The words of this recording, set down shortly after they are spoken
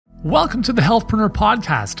Welcome to the Healthpreneur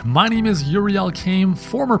podcast. My name is Uriel Kame,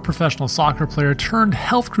 former professional soccer player turned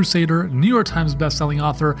health crusader, New York Times bestselling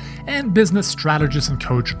author, and business strategist and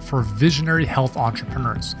coach for visionary health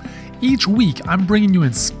entrepreneurs. Each week, I'm bringing you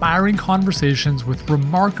inspiring conversations with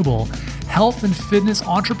remarkable health and fitness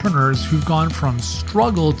entrepreneurs who've gone from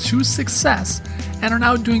struggle to success and are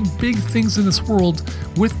now doing big things in this world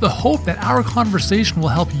with the hope that our conversation will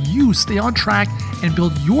help you stay on track and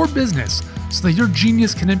build your business so that your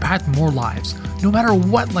genius can impact more lives, no matter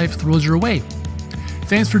what life throws your way.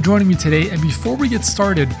 Thanks for joining me today, and before we get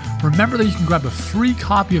started, remember that you can grab a free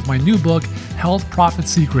copy of my new book, Health Profit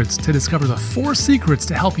Secrets, to discover the 4 secrets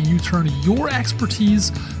to helping you turn your expertise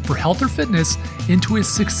for health or fitness into a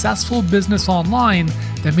successful business online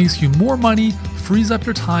that makes you more money, frees up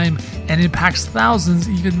your time, and impacts thousands,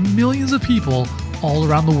 even millions of people all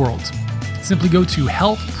around the world. Simply go to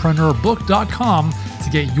healthpreneurbook.com to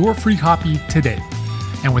get your free copy today.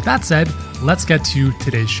 And with that said, let's get to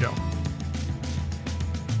today's show.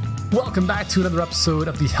 Welcome back to another episode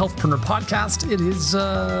of the Healthpreneur podcast. It is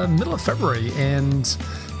middle of February, and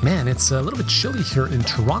man, it's a little bit chilly here in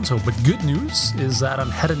Toronto, but good news is that I'm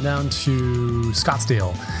headed down to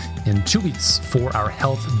Scottsdale in 2 weeks for our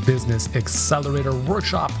Health Business Accelerator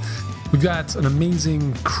workshop. We've got an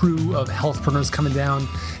amazing crew of healthpreneurs coming down,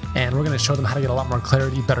 and we're going to show them how to get a lot more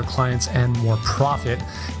clarity, better clients, and more profit.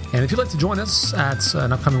 And if you'd like to join us at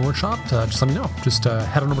an upcoming workshop, just let me know. Just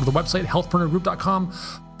head on over to the website,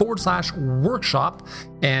 healthpreneurgroup.com/workshop,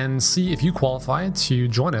 and see if you qualify to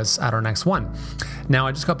join us at our next one. Now,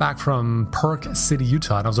 I just got back from Park City,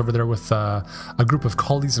 Utah, and I was over there with a group of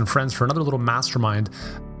colleagues and friends for another little mastermind.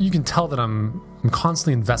 You can tell that I'm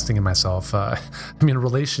constantly investing in myself.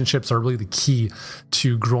 Relationships are really the key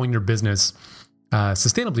to growing your business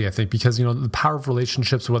sustainably, I think, because, the power of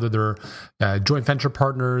relationships, whether they're joint venture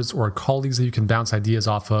partners or colleagues that you can bounce ideas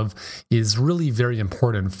off of, is really very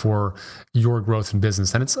important for your growth in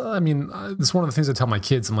business. And it's one of the things I tell my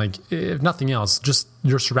kids. I'm like, if nothing else, just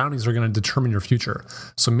your surroundings are going to determine your future.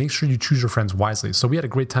 So make sure you choose your friends wisely. So we had a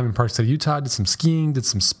great time in Park City, Utah, did some skiing, did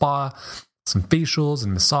some spa, some facials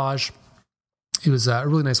and massage. It was a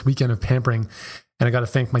really nice weekend of pampering. And I got to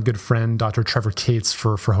thank my good friend, Dr. Trevor Cates,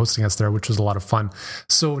 for hosting us there, which was a lot of fun.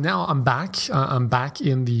 So now I'm back. I'm back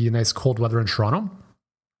in the nice cold weather in Toronto.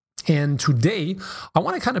 And today, I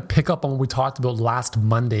want to kind of pick up on what we talked about last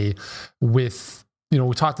Monday with, we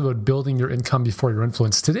talked about building your income before your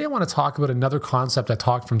influence. Today, I want to talk about another concept I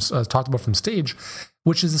talked about from stage,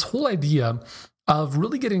 which is this whole idea of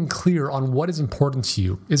really getting clear on what is important to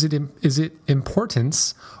you. Is it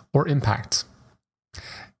importance or impact?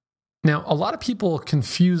 Now, a lot of people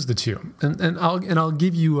confuse the two, and I'll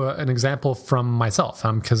give you an example from myself,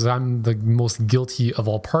 because I'm the most guilty of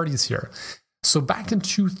all parties here. So back in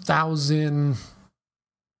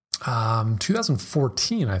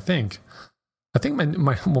 2014, I think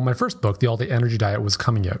my first book, The All Day Energy Diet, was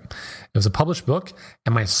coming out. It was a published book,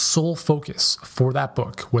 and my sole focus for that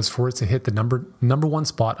book was for it to hit the number one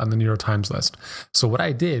spot on the New York Times list. So what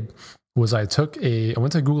I did was I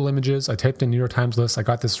went to Google Images, I typed in New York Times list, I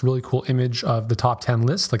got this really cool image of the top 10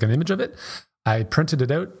 list, like an image of it. I printed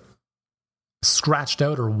it out, scratched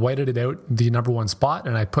out or whited it out the number one spot,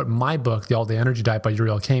 and I put my book, The All Day Energy Diet by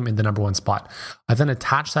Uriel Kame, in the number one spot. I then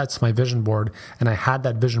attached that to my vision board, and I had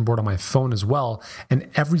that vision board on my phone as well, and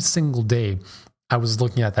every single day I was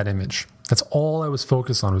looking at that image. That's all I was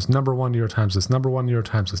focused on, was number one New York Times list, number one New York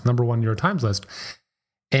Times list, number one New York Times list.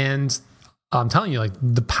 And I'm telling you, like,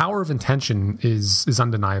 the power of intention is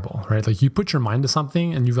undeniable, right? Like, you put your mind to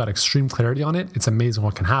something and you've got extreme clarity on it, it's amazing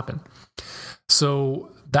what can happen.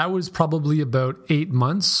 So that was probably about 8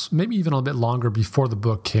 months, maybe even a little bit longer before the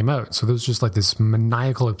book came out. So there was just like this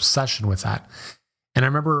maniacal obsession with that. And I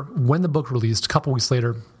remember when the book released, a couple weeks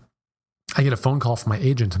later, I get a phone call from my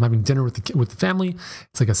agent. I'm having dinner with the family.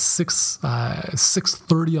 It's like a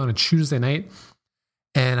 6:30 on a Tuesday night.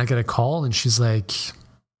 And I get a call and she's like,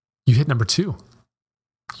 "You hit number 2.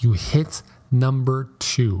 You hit number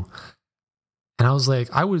 2. And I was like,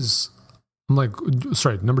 I'm like,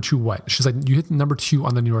 sorry, number 2 what? She's like, "You hit number 2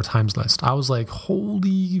 on the New York Times list." I was like,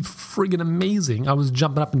 holy friggin' amazing. I was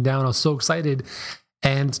jumping up and down. I was so excited.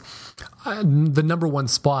 And the number one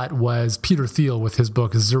spot was Peter Thiel with his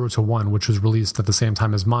book 0 to 1, which was released at the same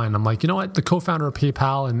time as mine. I'm like, you know what? The co-founder of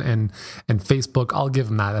PayPal and Facebook, I'll give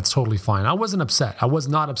him that. That's totally fine. I wasn't upset. I was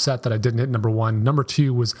not upset that I didn't hit number 1. Number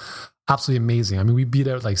 2 was absolutely amazing. I mean, we beat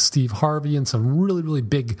out like Steve Harvey and some really, really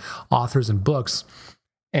big authors and books.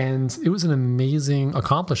 And it was an amazing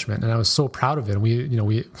accomplishment. And I was so proud of it. And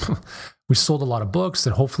we sold a lot of books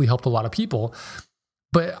and hopefully helped a lot of people.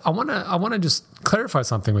 But I want to just clarify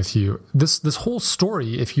something with you. This whole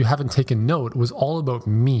story, if you haven't taken note, was all about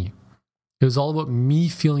me. It was all about me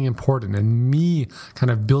feeling important and me kind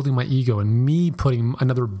of building my ego and me putting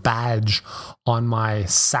another badge on my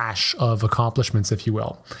sash of accomplishments, if you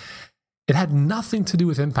will. It had nothing to do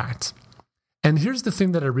with impact. And here's the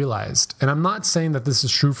thing that I realized, and I'm not saying that this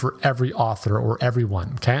is true for every author or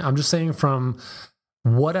everyone, okay? I'm just saying from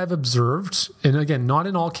what I've observed, and again, not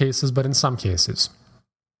in all cases, but in some cases,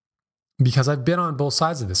 because I've been on both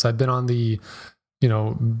sides of this. I've been on the,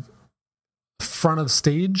 front of the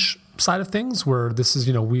stage side of things, where this is,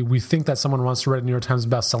 we think that someone wants to write a New York Times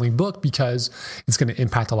best-selling book because it's going to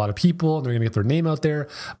impact a lot of people and they're going to get their name out there.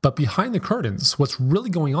 But behind the curtains, what's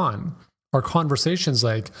really going on are conversations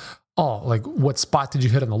like, what spot did you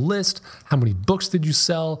hit on the list? How many books did you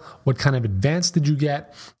sell? What kind of advance did you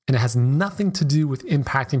get? And it has nothing to do with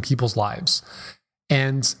impacting people's lives.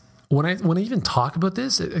 And when I even talk about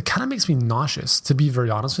this, it kind of makes me nauseous, to be very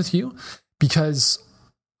honest with you, because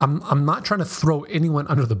I'm not trying to throw anyone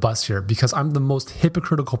under the bus here, because I'm the most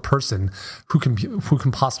hypocritical person who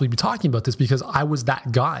can possibly be talking about this, because I was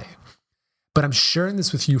that guy. But I'm sharing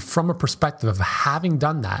this with you from a perspective of having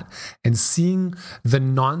done that and seeing the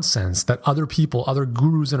nonsense that other people, other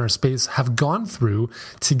gurus in our space have gone through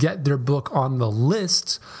to get their book on the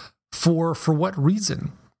list for what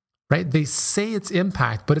reason, right? They say it's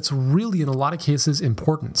impact, but it's really, in a lot of cases,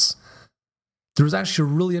 importance. There was actually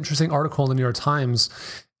a really interesting article in the New York Times,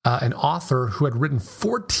 an author who had written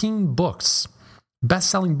 14 books,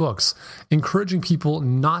 best-selling books, encouraging people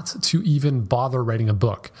not to even bother writing a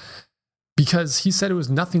book, because he said it was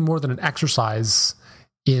nothing more than an exercise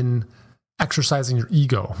in exercising your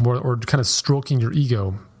ego, or kind of stroking your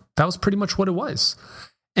ego. That was pretty much what it was.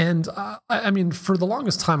 And I mean, for the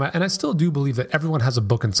longest time, and I still do believe that everyone has a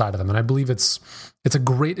book inside of them. And I believe it's a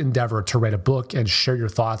great endeavor to write a book and share your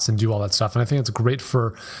thoughts and do all that stuff. And I think it's great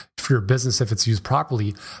for your business if it's used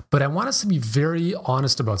properly. But I want us to be very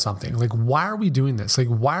honest about something. Like, why are we doing this? Like,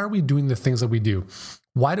 why are we doing the things that we do?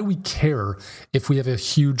 Why do we care if we have a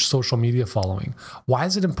huge social media following? Why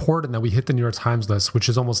is it important that we hit the New York Times list, which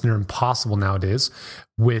is almost near impossible nowadays,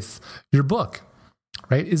 with your book?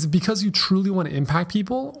 Right? Is it because you truly want to impact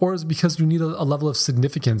people, or is it because you need a level of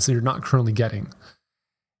significance that you're not currently getting?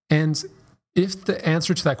 And if the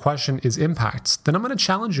answer to that question is impact, then I'm going to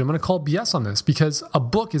challenge you. I'm going to call BS on this, because a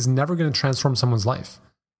book is never going to transform someone's life.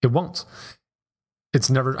 It won't. It's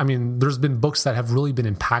never, there's been books that have really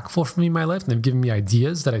been impactful for me in my life, and they've given me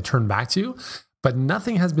ideas that I turn back to, but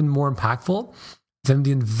nothing has been more impactful than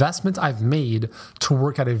the investment I've made to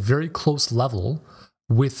work at a very close level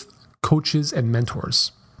with coaches and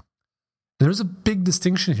mentors. And there's a big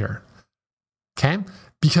distinction here, okay?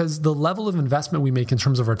 Because the level of investment we make in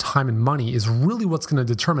terms of our time and money is really what's going to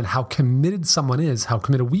determine how committed someone is, how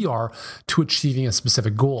committed we are to achieving a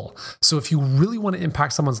specific goal. So if you really want to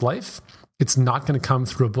impact someone's life, it's not going to come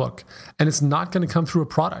through a book, and it's not going to come through a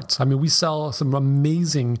product. We sell some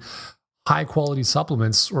amazing high quality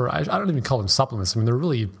supplements, or I don't even call them supplements. They're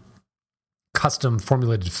really custom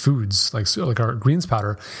formulated foods, like our greens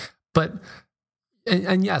powder. But,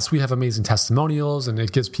 and yes, we have amazing testimonials and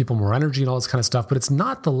it gives people more energy and all this kind of stuff, but it's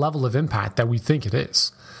not the level of impact that we think it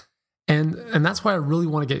is. And that's why I really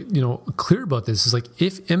want to get, clear about this, is like,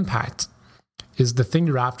 if impact is the thing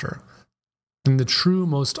you're after, then the true,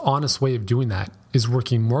 most honest way of doing that is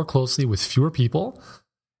working more closely with fewer people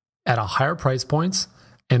at a higher price point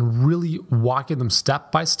and really walking them step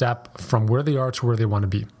by step from where they are to where they want to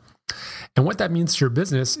be. And what that means to your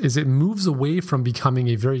business is it moves away from becoming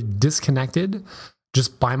a very disconnected,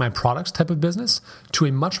 just buy my products type of business, to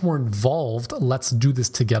a much more involved, let's do this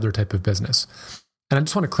together type of business. And I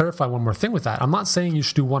just want to clarify one more thing with that. I'm not saying you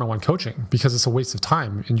should do one-on-one coaching, because it's a waste of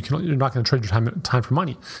time and you're not going to trade your time for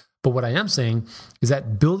money. But what I am saying is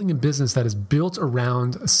that building a business that is built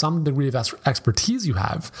around some degree of expertise you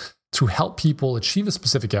have to help people achieve a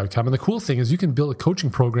specific outcome. And the cool thing is you can build a coaching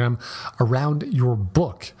program around your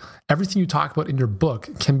book. Everything you talk about in your book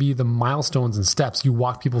can be the milestones and steps you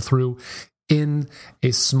walk people through in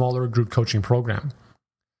a smaller group coaching program.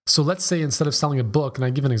 So let's say instead of selling a book, and I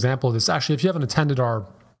give an example of this. Actually, if you haven't attended our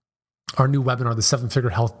new webinar, the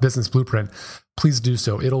 7-Figure Health Business Blueprint, please do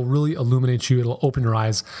so. It'll really illuminate you. It'll open your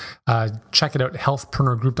eyes. Check it out,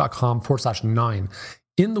 healthpreneurgroup.com/9.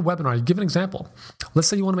 In the webinar, you give an example. Let's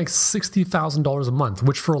say you want to make $60,000 a month,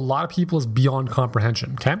 which for a lot of people is beyond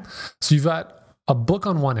comprehension, okay? So you've got a book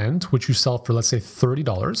on one end, which you sell for, let's say,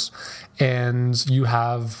 $30, and you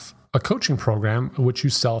have a coaching program, which you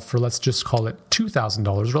sell for, let's just call it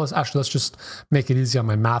 $2,000. Or let's just make it easy on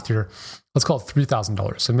my math here. Let's call it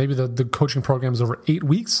 $3,000. And maybe the coaching program is over 8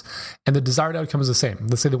 weeks and the desired outcome is the same.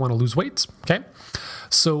 Let's say they want to lose weight. Okay.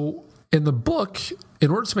 So in the book, in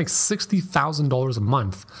order to make $60,000 a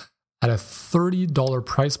month at a $30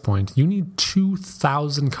 price point, you need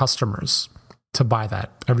 2,000 customers to buy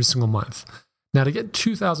that every single month. Now, to get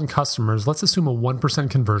 2,000 customers, let's assume a 1%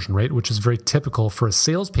 conversion rate, which is very typical for a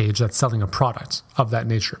sales page that's selling a product of that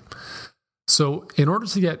nature. So in order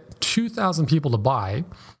to get 2,000 people to buy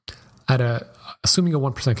assuming a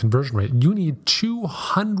 1% conversion rate, you need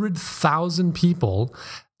 200,000 people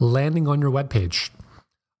landing on your webpage.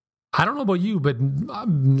 I don't know about you, but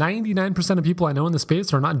 99% of people I know in the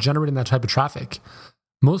space are not generating that type of traffic.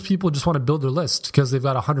 Most people just want to build their list because they've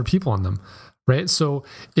got 100 people on them, right? So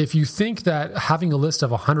if you think that having a list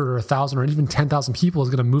of 100 or 1,000 or even 10,000 people is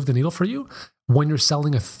going to move the needle for you, when you're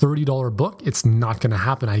selling a $30 book, it's not going to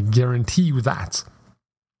happen. I guarantee you that.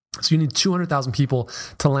 So you need 200,000 people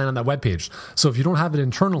to land on that webpage. So if you don't have it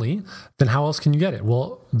internally, then how else can you get it?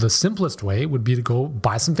 Well, the simplest way would be to go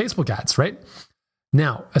buy some Facebook ads, right?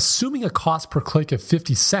 Now, assuming a cost per click of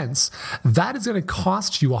 50 cents, that is going to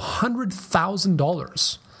cost you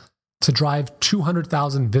 $100,000 to drive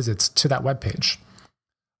 200,000 visits to that webpage.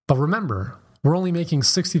 But remember, we're only making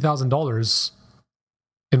 $60,000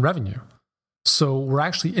 in revenue. So we're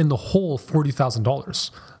actually in the hole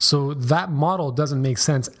 $40,000. So that model doesn't make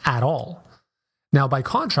sense at all. Now, by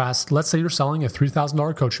contrast, let's say you're selling a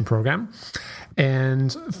 $3,000 coaching program,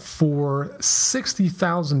 and for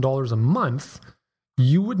 $60,000 a month,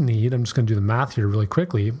 you would need, I'm just going to do the math here really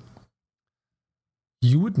quickly,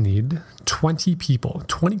 you would need 20 people,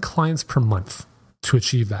 20 clients per month to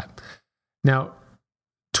achieve that. Now,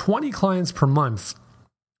 20 clients per month,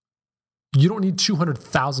 you don't need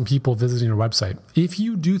 200,000 people visiting your website. If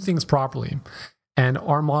you do things properly, and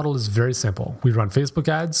our model is very simple. We run Facebook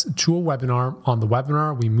ads to a webinar. On the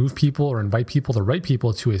webinar, we move people or invite people, the right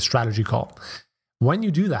people, to a strategy call. When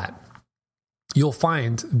you do that, you'll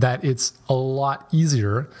find that it's a lot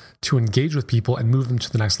easier to engage with people and move them to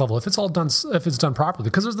the next level if it's done properly.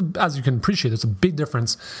 Because as you can appreciate, there's a big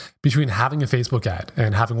difference between having a Facebook ad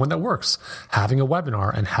and having one that works, having a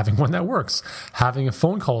webinar and having one that works, having a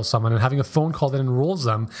phone call with someone and having a phone call that enrolls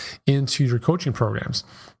them into your coaching programs.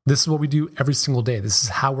 This is what we do every single day. This is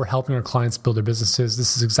how we're helping our clients build their businesses.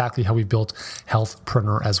 This is exactly how we built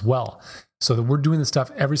Healthpreneur as well. So that we're doing this stuff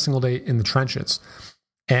every single day in the trenches.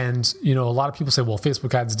 And, a lot of people say, well,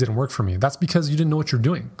 Facebook ads didn't work for me. That's because you didn't know what you're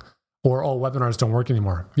doing. Or, webinars don't work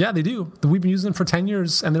anymore. Yeah, they do. We've been using them for 10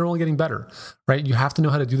 years and they're only getting better, right? You have to know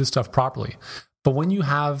how to do this stuff properly. But when you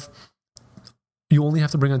only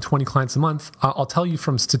have to bring on 20 clients a month, I'll tell you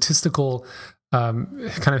from statistical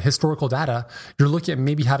kind of historical data, you're looking at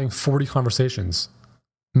maybe having 40 conversations.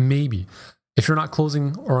 Maybe. If you're not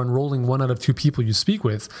closing or enrolling 1 out of 2 people you speak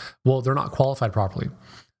with, well, they're not qualified properly.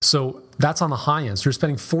 So that's on the high end. So you're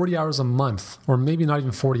spending 40 hours a month, or maybe not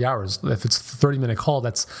even 40 hours. If it's a 30-minute call,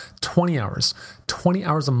 that's 20 hours. 20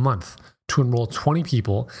 hours a month to enroll 20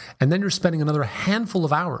 people. And then you're spending another handful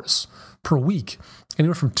of hours per week,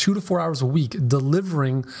 anywhere from 2 to 4 hours a week,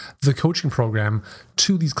 delivering the coaching program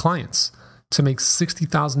to these clients to make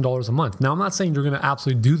 $60,000 a month. Now, I'm not saying you're going to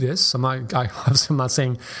absolutely do this. I'm not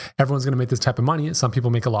saying everyone's going to make this type of money. Some people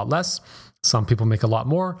make a lot less. Some people make a lot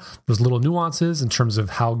more. There's little nuances in terms of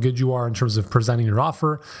how good you are in terms of presenting your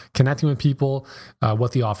offer, connecting with people,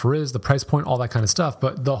 what the offer is, the price point, all that kind of stuff.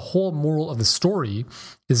 But the whole moral of the story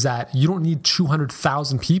is that you don't need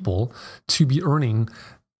 200,000 people to be earning,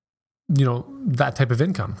 that type of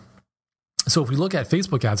income. So if we look at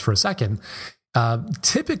Facebook ads for a second,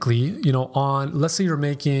 typically, let's say you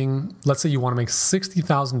want to make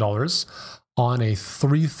 $60,000 on a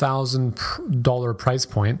 $3,000 price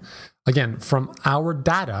point. Again, from our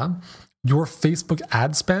data, your Facebook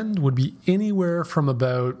ad spend would be anywhere from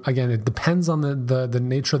about, again, it depends on the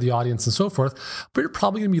nature of the audience and so forth, but you're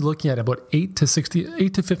probably going to be looking at about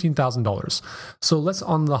 $8,000 to $15,000. So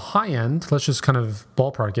on the high end, let's just kind of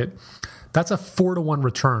ballpark it. That's a 4-to-1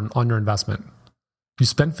 return on your investment. You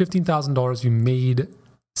spent $15,000, you made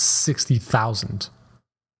 $60,000.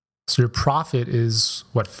 So your profit is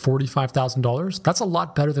 $45,000? That's a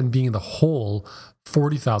lot better than being in the hole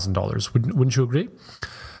 $40,000. Wouldn't you agree?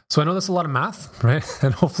 So I know that's a lot of math, right?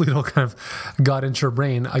 And hopefully it'll kind of got into your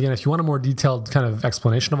brain. Again, if you want a more detailed kind of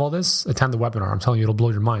explanation of all this, attend the webinar. I'm telling you, it'll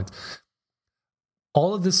blow your mind.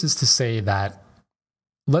 All of this is to say that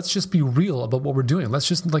let's just be real about what we're doing. Let's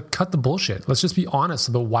just cut the bullshit. Let's just be honest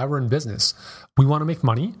about why we're in business. We want to make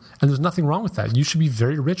money, and there's nothing wrong with that. You should be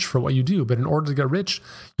very rich for what you do, but in order to get rich,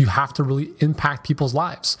 you have to really impact people's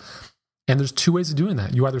lives. And there's two ways of doing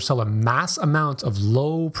that. You either sell a mass amount of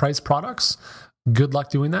low price products, good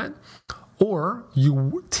luck doing that, or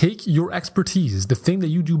you take your expertise, the thing that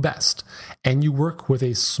you do best, and you work with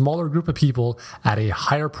a smaller group of people at a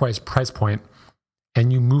higher price point,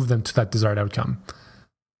 and you move them to that desired outcome.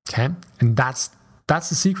 Okay? And that's the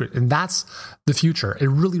secret. And that's the future. It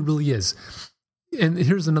really, really is. And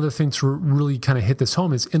here's another thing to really kind of hit this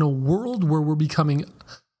home is in a world where we're becoming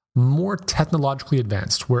more technologically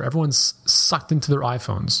advanced, where everyone's sucked into their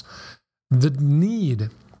iPhones, the need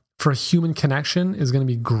for human connection is going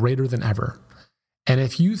to be greater than ever. And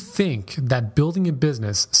if you think that building a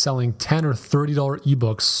business selling $10 or $30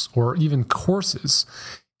 ebooks or even courses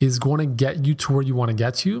is going to get you to where you want to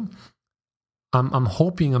get to, I'm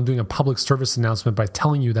hoping I'm doing a public service announcement by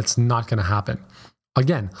telling you that's not going to happen.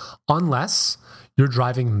 Again, unless you're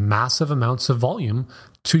driving massive amounts of volume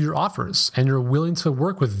to your offers and you're willing to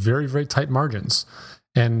work with very, very tight margins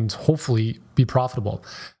and hopefully be profitable.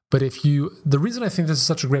 But the reason I think this is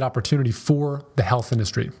such a great opportunity for the health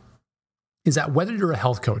industry is that whether you're a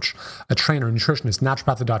health coach, a trainer, a nutritionist,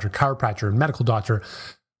 naturopathic doctor, chiropractor, medical doctor,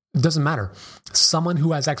 it doesn't matter. Someone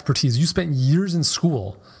who has expertise, you spent years in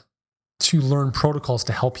school to learn protocols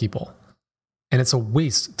to help people. And it's a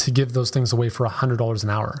waste to give those things away for $100 an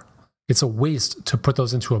hour. It's a waste to put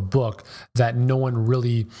those into a book that no one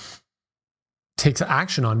really takes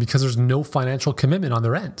action on because there's no financial commitment on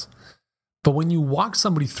their end. But when you walk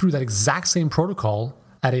somebody through that exact same protocol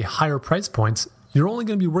at a higher price point, you're only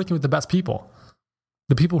going to be working with the best people,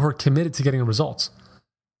 the people who are committed to getting results.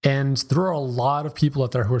 And there are a lot of people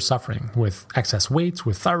out there who are suffering with excess weight,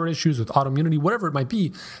 with thyroid issues, with autoimmunity, whatever it might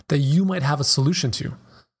be, that you might have a solution to.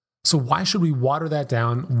 So why should we water that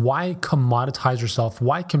down? Why commoditize yourself?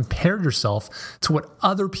 Why compare yourself to what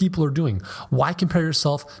other people are doing? Why compare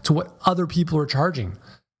yourself to what other people are charging?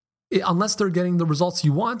 Unless they're getting the results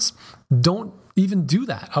you want, don't even do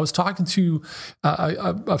that. I was talking to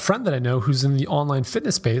a friend that I know who's in the online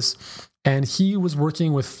fitness space, and he was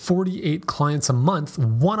working with 48 clients a month,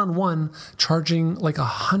 one-on-one, charging like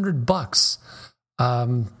 $100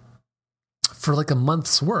 for like a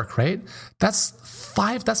month's work, right? That's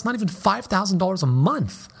not even $5,000 a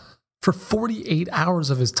month for 48 hours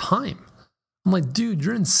of his time. I'm like, dude,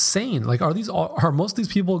 you're insane. Like, are most of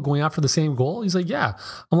these people going after the same goal? He's like, yeah.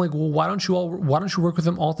 I'm like, well, why don't you work with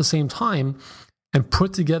them all at the same time and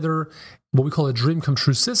put together what we call a dream come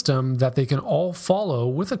true system that they can all follow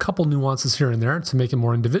with a couple nuances here and there to make it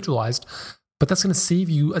more individualized, but that's going to save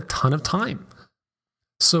you a ton of time.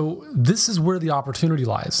 So this is where the opportunity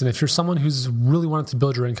lies. And if you're someone who's really wanting to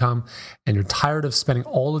build your income and you're tired of spending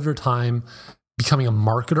all of your time becoming a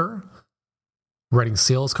marketer, writing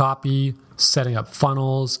sales copy, setting up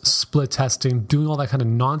funnels, split testing, doing all that kind of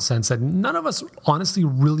nonsense that none of us honestly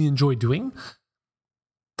really enjoy doing,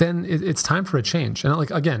 then it's time for a change. And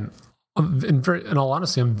like, again, in all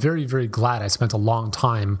honesty, I'm very, very glad I spent a long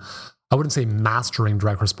time, I wouldn't say mastering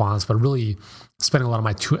direct response, but really spending a lot of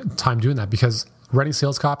my time doing that, because writing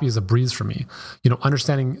sales copy is a breeze for me.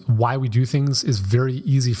 Understanding why we do things is very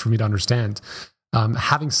easy for me to understand.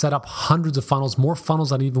 Having set up hundreds of funnels, more funnels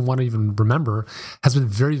than I even want to even remember, has been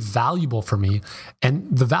very valuable for me.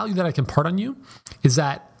 And the value that I can impart on you is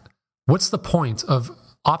that what's the point of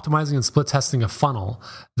optimizing and split testing a funnel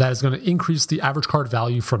that is going to increase the average cart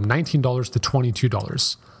value from $19 to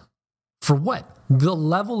 $22? For what? The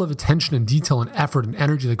level of attention and detail and effort and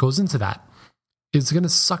energy that goes into that is going to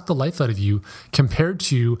suck the life out of you compared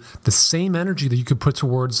to the same energy that you could put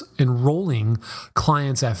towards enrolling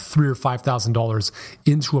clients at $3,000 or $5,000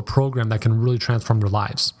 into a program that can really transform their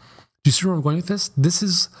lives. Do you see where I'm going with this? This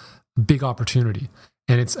is a big opportunity.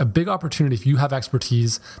 And it's a big opportunity if you have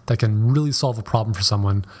expertise that can really solve a problem for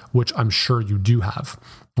someone, which I'm sure you do have.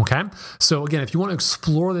 Okay? So again, if you want to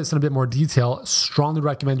explore this in a bit more detail, strongly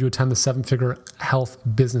recommend you attend the 7-Figure Health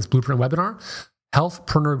Business Blueprint webinar.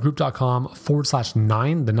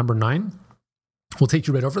 Healthpreneurgroup.com/9, the number 9, will take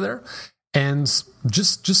you right over there and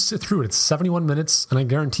just sit through it. It's 71 minutes, and I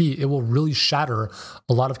guarantee it will really shatter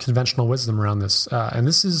a lot of conventional wisdom around this. And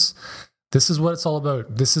this is what it's all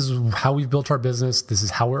about. This is how we've built our business. This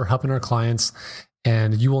is how we're helping our clients.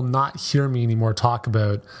 And you will not hear me anymore talk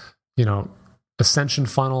about, ascension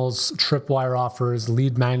funnels, tripwire offers,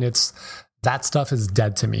 lead magnets. That stuff is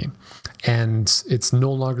dead to me. And it's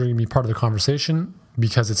no longer going to be part of the conversation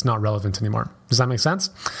because it's not relevant anymore. Does that make sense?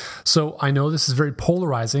 So I know this is very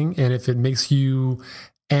polarizing, and if it makes you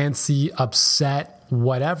antsy, upset,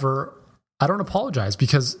 whatever, I don't apologize,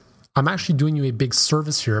 because I'm actually doing you a big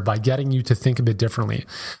service here by getting you to think a bit differently.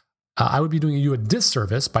 I would be doing you a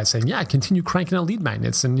disservice by saying, yeah, continue cranking out lead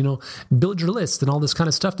magnets and, build your list and all this kind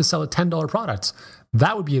of stuff to sell a $10 product.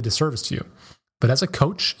 That would be a disservice to you. But as a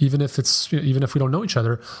coach, even if we don't know each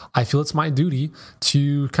other, I feel it's my duty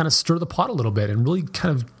to kind of stir the pot a little bit and really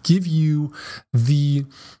kind of give you the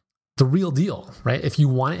real deal, right? If you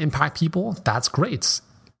want to impact people, that's great.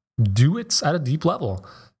 Do it at a deep level.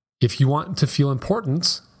 If you want to feel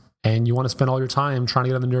important and you want to spend all your time trying to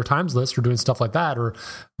get on the New York Times list or doing stuff like that or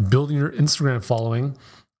building your Instagram following,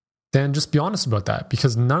 then just be honest about that,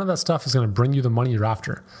 because none of that stuff is going to bring you the money you're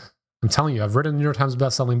after. I'm telling you, I've written a New York Times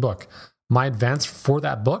best-selling book. My advance for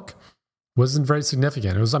that book wasn't very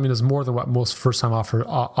significant. It was more than what most first-time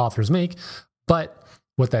authors make, but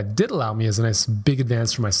what that did allow me is a nice big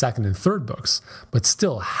advance for my second and third books. But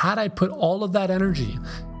still, had I put all of that energy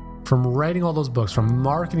from writing all those books, from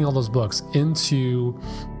marketing all those books into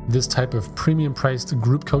this type of premium priced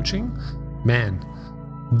group coaching, man,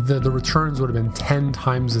 the returns would have been 10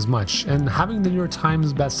 times as much. And having the New York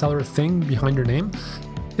Times bestseller thing behind your name,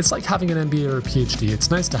 it's like having an MBA or a PhD. It's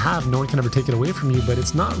nice to have, no one can ever take it away from you, but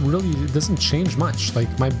it doesn't change much. Like,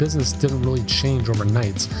 my business didn't really change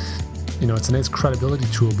overnight. It's a nice credibility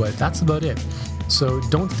tool, but that's about it. So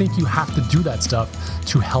don't think you have to do that stuff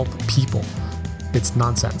to help people. It's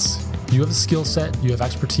nonsense. You have a skill set, you have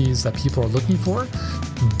expertise that people are looking for.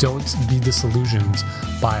 Don't be disillusioned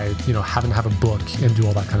by, having to have a book and do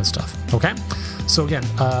all that kind of stuff. Okay? So again,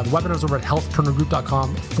 the webinar's over at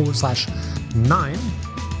healthpreneurgroup.com/9.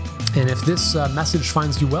 And if this message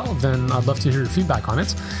finds you well, then I'd love to hear your feedback on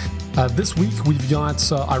it. This week we've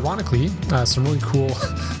got, ironically, some really cool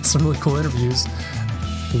interviews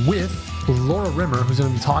with Laura Rimmer, who's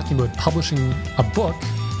going to be talking about publishing a book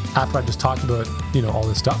after I just talked about, all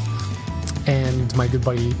this stuff. And my good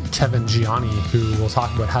buddy Kevin Gianni, who will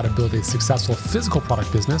talk about how to build a successful physical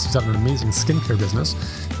product business. He's having an amazing skincare business.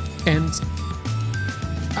 And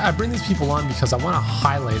I bring these people on because I want to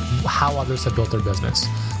highlight how others have built their business,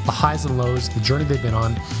 the highs and lows, the journey they've been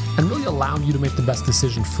on, and really allow you to make the best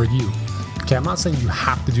decision for you. Okay, I'm not saying you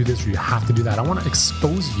have to do this or you have to do that. I want to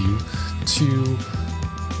expose you to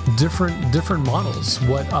different models,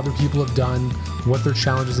 what other people have done, what their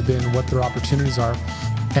challenges have been, what their opportunities are,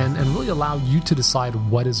 and really allow you to decide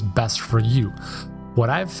what is best for you. What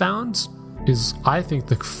I've found is, I think,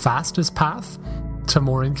 the fastest path to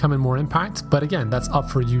more income and more impact. But again, that's up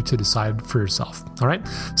for you to decide for yourself. All right.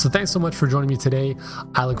 So thanks so much for joining me today.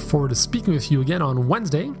 I look forward to speaking with you again on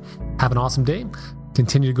Wednesday. Have an awesome day.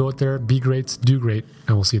 Continue to go out there, be great, do great,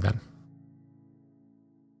 and we'll see you then.